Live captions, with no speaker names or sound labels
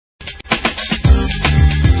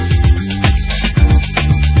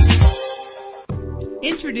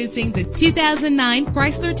Introducing the 2009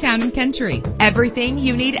 Chrysler Town & Country. Everything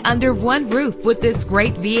you need under one roof with this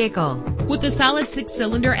great vehicle. With a solid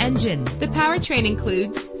 6-cylinder engine, the powertrain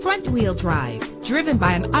includes front-wheel drive, driven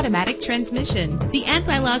by an automatic transmission. The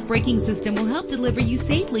anti-lock braking system will help deliver you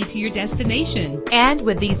safely to your destination. And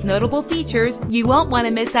with these notable features, you won't want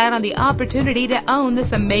to miss out on the opportunity to own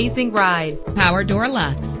this amazing ride. Power door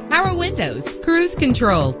locks, power windows, cruise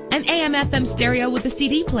control, an AM/FM stereo with a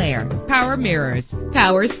CD player, power mirrors,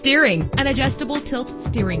 power steering, an adjustable tilt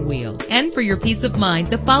steering wheel. And for your peace of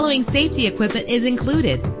mind, the following safety equipment is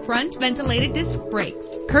included: front ventilated disc brakes,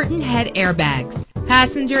 curtain head airbags,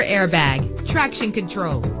 passenger airbag, traction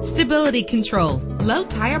control, stability control, low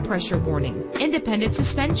tire pressure warning, independent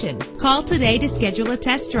suspension. Call today to schedule a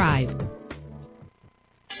test drive.